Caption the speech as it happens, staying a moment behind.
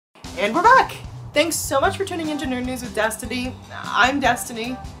And we're back! Thanks so much for tuning into Nerd News with Destiny. I'm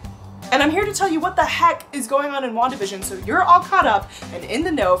Destiny, and I'm here to tell you what the heck is going on in WandaVision so you're all caught up and in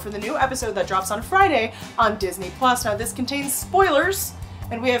the know for the new episode that drops on Friday on Disney+. Now this contains spoilers,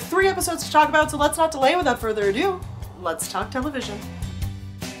 and we have 3 episodes to talk about, so let's not delay without further ado. Let's talk television.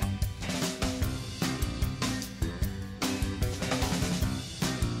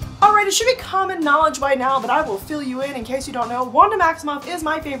 Alright, it should be common knowledge by now, but I will fill you in case you don't know. Wanda Maximoff is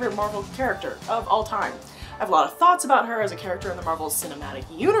my favorite Marvel character of all time. I have a lot of thoughts about her as a character in the Marvel Cinematic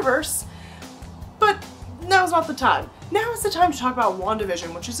Universe, but now's not the time. Now is the time to talk about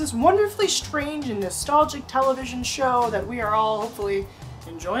WandaVision, which is this wonderfully strange and nostalgic television show that we are all hopefully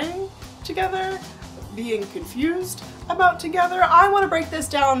enjoying together, being confused about together. I want to break this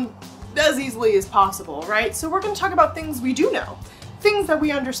down as easily as possible, right? So we're going to talk about things we do know. Things that we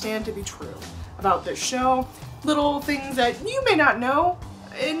understand to be true about this show, little things that you may not know,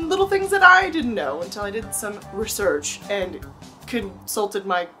 and little things that I didn't know until I did some research and consulted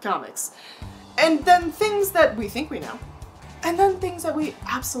my comics. And then things that we think we know, and then things that we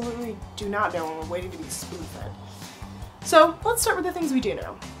absolutely do not know and we're waiting to be spoon-fed. So let's start with the things we do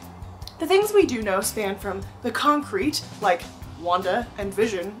know. The things we do know span from the concrete, like Wanda and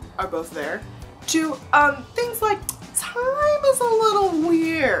Vision are both there, to things like time is a little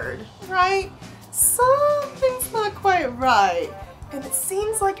weird, right? Something's not quite right. And it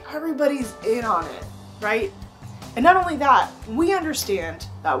seems like everybody's in on it, right? And not only that, we understand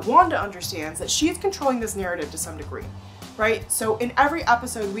that Wanda understands that she is controlling this narrative to some degree, right? So in every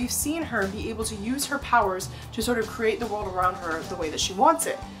episode, we've seen her be able to use her powers to sort of create the world around her the way that she wants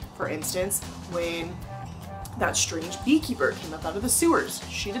it. For instance, when that strange beekeeper came up out of the sewers,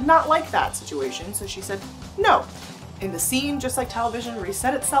 she did not like that situation, so she said no. And the scene, just like television,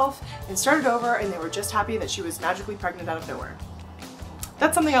 reset itself and started over, and they were just happy that she was magically pregnant out of nowhere.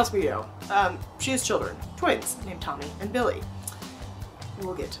 That's something else we know. She has children, twins, named Tommy and Billy.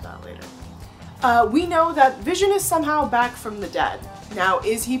 We'll get to that later. We know that Vision is somehow back from the dead. Now,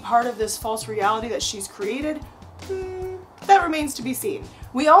 is he part of this false reality that she's created? That remains to be seen.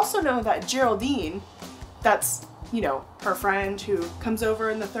 We also know that Geraldine, that's, you know, her friend who comes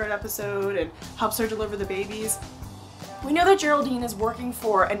over in the 3rd episode and helps her deliver the babies. We know that Geraldine is working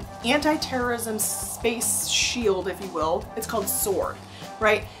for an anti-terrorism space shield, if you will. It's called S.W.O.R.D,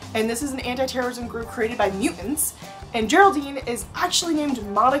 right? And this is an anti-terrorism group created by mutants. And Geraldine is actually named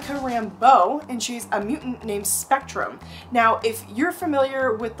Monica Rambeau, and she's a mutant named Spectrum. Now, if you're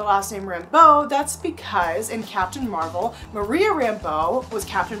familiar with the last name Rambeau, that's because in Captain Marvel, Maria Rambeau was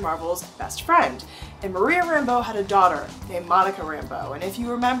Captain Marvel's best friend. And Maria Rambeau had a daughter named Monica Rambeau. And if you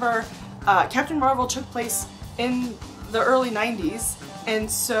remember, Captain Marvel took place in the early 90s,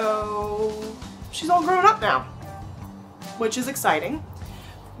 and so she's all grown up now, which is exciting.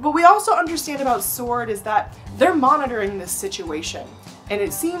 But we also understand about S.W.O.R.D is that they're monitoring this situation, and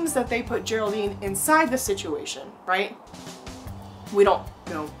it seems that they put Geraldine inside the situation, right? We don't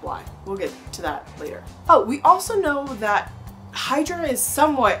know why. We'll get to that later. Oh, we also know that Hydra is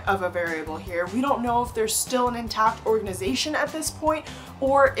somewhat of a variable here. We don't know if there's still an intact organization at this point,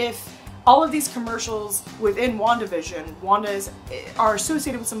 or if all of these commercials within WandaVision, are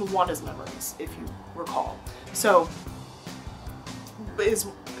associated with some of Wanda's memories, if you recall. So, is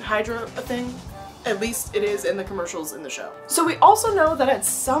Hydra a thing? At least it is in the commercials in the show. So we also know that at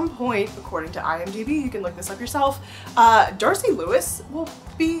some point, according to IMDb, you can look this up yourself, Darcy Lewis will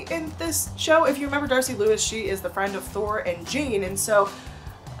be in this show. If you remember Darcy Lewis, she is the friend of Thor and Jane, and so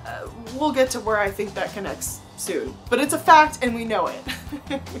we'll get to where I think that connects soon. But it's a fact and we know it.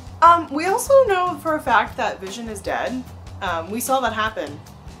 We also know for a fact that Vision is dead. We saw that happen,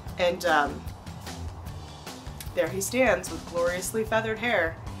 and there he stands with gloriously feathered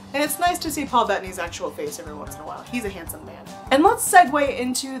hair. And it's nice to see Paul Bettany's actual face every once in a while. He's a handsome man. And let's segue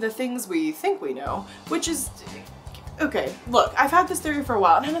into the things we think we know, which is, okay, look, I've had this theory for a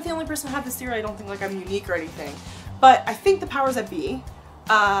while, and I'm not the only person who had this theory. I don't think like I'm unique or anything, but I think the powers that be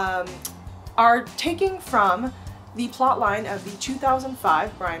are taking from the plot line of the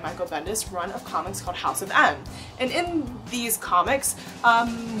 2005 Brian Michael Bendis run of comics called House of M. And in these comics,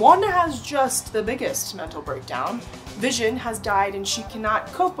 Wanda has just the biggest mental breakdown. Vision has died and she cannot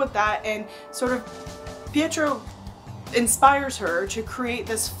cope with that, and sort of Pietro inspires her to create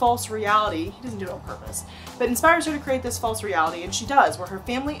this false reality. He doesn't do it on purpose, but inspires her to create this false reality, and she does, where her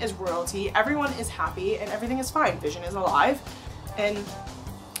family is royalty, everyone is happy, and everything is fine. Vision is alive, and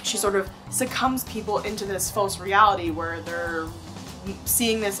she sort of succumbs people into this false reality where they're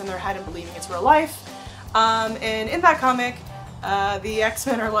seeing this in their head and believing it's real life. And in that comic, the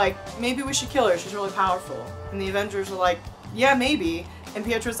X-Men are like, maybe we should kill her, she's really powerful. And the Avengers are like, yeah, maybe. And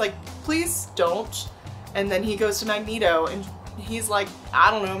Pietro's like, please don't. And then he goes to Magneto and he's like,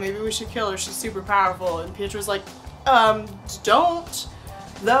 I don't know, maybe we should kill her, she's super powerful. And Pietro's like, don't,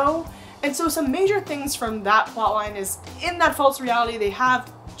 though. And so some major things from that plotline is, in that false reality, they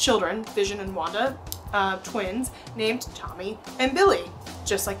have children, Vision and Wanda, twins, named Tommy and Billy,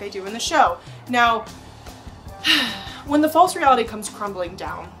 just like they do in the show. Now, when the false reality comes crumbling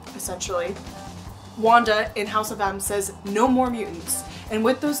down, essentially, Wanda in House of M says, no more mutants. And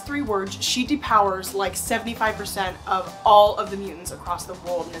with those 3 words, she depowers like 75% of all of the mutants across the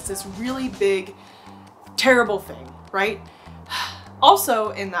world. And it's this really big, terrible thing, right?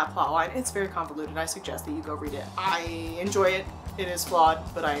 Also in that plotline, it's very convoluted. I suggest that you go read it. I enjoy it. It is flawed,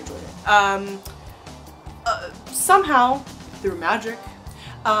 but I enjoyed it. Somehow, through magic,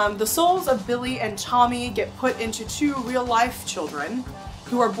 the souls of Billy and Tommy get put into 2 real-life children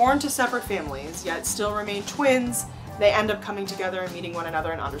who are born to separate families, yet still remain twins. They end up coming together and meeting one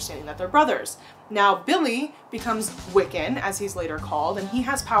another and understanding that they're brothers. Now, Billy becomes Wiccan, as he's later called, and he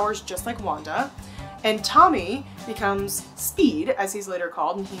has powers just like Wanda. And Tommy becomes Speed, as he's later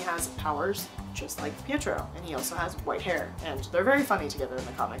called, and he has powers just like Pietro. And he also has white hair, and they're very funny together in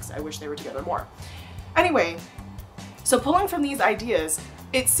the comics. I wish they were together more. Anyway, so pulling from these ideas,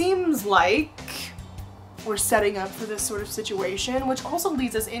 it seems like we're setting up for this sort of situation, which also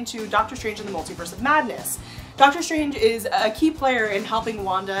leads us into Doctor Strange and the Multiverse of Madness. Doctor Strange is a key player in helping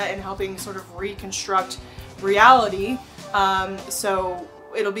Wanda and helping sort of reconstruct reality. So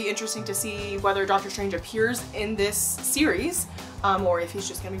it'll be interesting to see whether Doctor Strange appears in this series, or if he's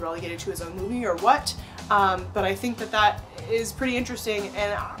just going to be relegated to his own movie or what. But I think that that is pretty interesting,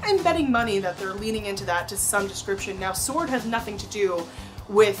 and I'm betting money that they're leaning into that to some description. Now, S.W.O.R.D has nothing to do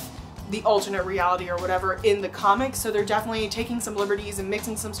with the alternate reality or whatever in the comics, so they're definitely taking some liberties and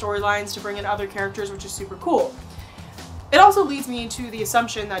mixing some storylines to bring in other characters, which is super cool. It also leads me to the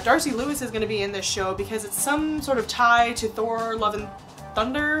assumption that Darcy Lewis is going to be in this show because it's some sort of tie to Thor Love and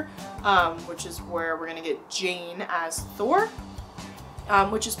Thunder, which is where we're going to get Jane as Thor,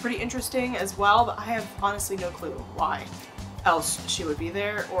 which is pretty interesting as well, but I have honestly no clue why else she would be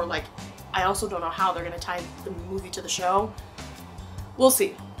there, or like, I also don't know how they're going to tie the movie to the show. We'll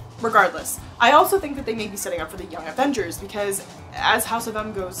see. Regardless, I also think that they may be setting up for the Young Avengers because as House of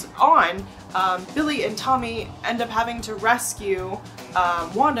M goes on, Billy and Tommy end up having to rescue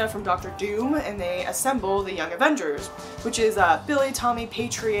Wanda from Doctor Doom, and they assemble the Young Avengers, which is Billy, Tommy,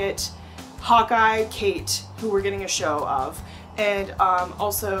 Patriot, Hawkeye, Kate, who we're getting a show of, and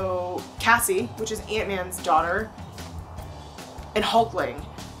also Cassie, which is Ant-Man's daughter, and Hulkling,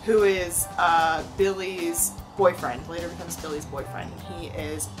 who is Billy's boyfriend, later becomes Billy's boyfriend. He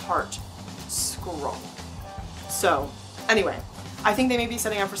is part Skrull. So anyway, I think they may be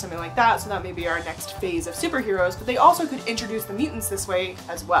setting up for something like that, so that may be our next phase of superheroes, but they also could introduce the mutants this way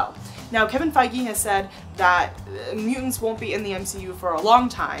as well. Now, Kevin Feige has said that mutants won't be in the MCU for a long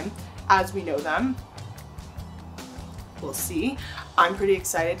time, as we know them. We'll see. I'm pretty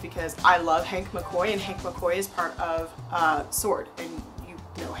excited because I love Hank McCoy, and Hank McCoy is part of S.W.O.R.D, and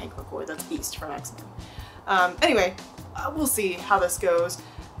you know Hank McCoy, that's Beast from X-Men. Anyway, we'll see how this goes.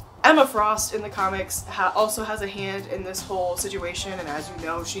 Emma Frost in the comics also has a hand in this whole situation, and as you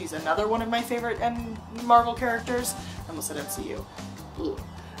know, she's another one of my favorite Marvel characters. I almost said MCU.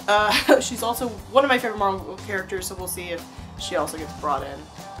 She's also one of my favorite Marvel characters, so we'll see if she also gets brought in.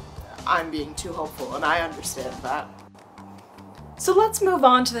 I'm being too hopeful, and I understand that. So let's move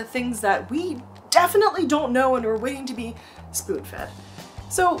on to the things that we definitely don't know and we're waiting to be spoon-fed.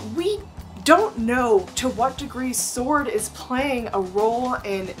 So we don't know to what degree S.W.O.R.D is playing a role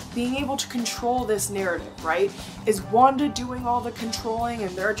in being able to control this narrative, right? Is Wanda doing all the controlling and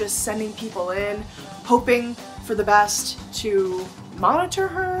they're just sending people in, hoping for the best to monitor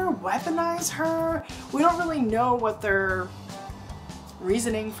her, weaponize her? We don't really know what their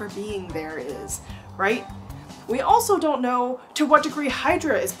reasoning for being there is, right? We also don't know to what degree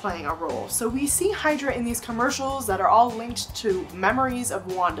Hydra is playing a role. So we see Hydra in these commercials that are all linked to memories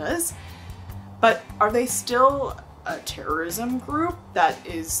of Wanda's, but are they still a terrorism group that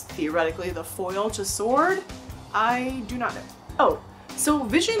is theoretically the foil to S.W.O.R.D? I do not know. Oh, so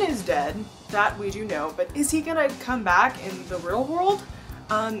Vision is dead, that we do know, but is he gonna come back in the real world?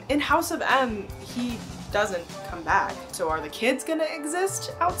 In House of M, he doesn't come back. So are the kids gonna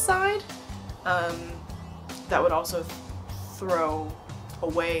exist outside? That would also throw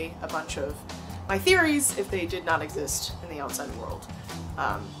away a bunch of my theories if they did not exist in the outside world.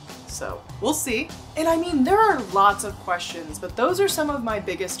 So we'll see. And I mean, there are lots of questions, but those are some of my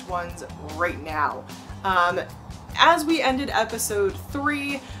biggest ones right now. As we ended episode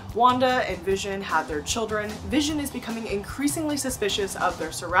 3, Wanda and Vision had their children. Vision is becoming increasingly suspicious of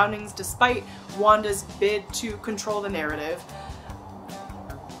their surroundings despite Wanda's bid to control the narrative.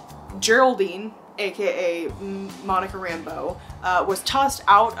 Geraldine, aka Monica Rambeau, was tossed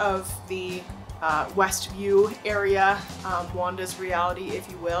out of the Westview area, Wanda's reality, if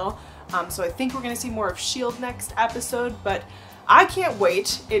you will. So I think we're going to see more of S.W.O.R.D next episode, but I can't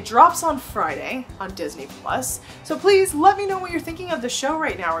wait. It drops on Friday on Disney+. So please let me know what you're thinking of the show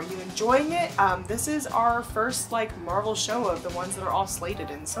right now. Are you enjoying it? This is our first like Marvel show of the ones that are all slated,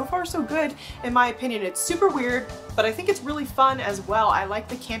 and so far so good in my opinion. It's super weird, but I think it's really fun as well. I like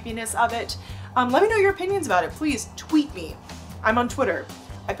the campiness of it. Let me know your opinions about it. Please tweet me. I'm on Twitter.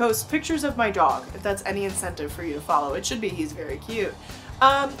 I post pictures of my dog, if that's any incentive for you to follow. It should be, he's very cute.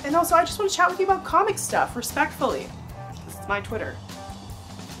 And also I just want to chat with you about comic stuff, respectfully. This is my Twitter.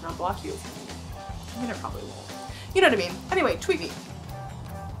 I'll not block you. I mean, I probably won't. You know what I mean. Anyway, tweet me.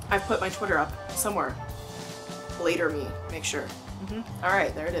 I've put my Twitter up somewhere. Later me, make sure.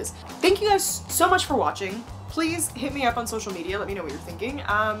 Alright, there it is. Thank you guys so much for watching. Please hit me up on social media, let me know what you're thinking.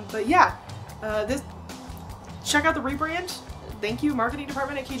 But yeah, check out the rebrand. Thank you, marketing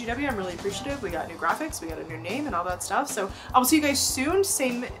department at KGW. I'm really appreciative. We got new graphics, we got a new name and all that stuff. So I will see you guys soon.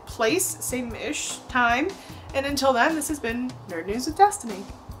 Same place, same-ish time. And until then, this has been Nerd News with Destiny.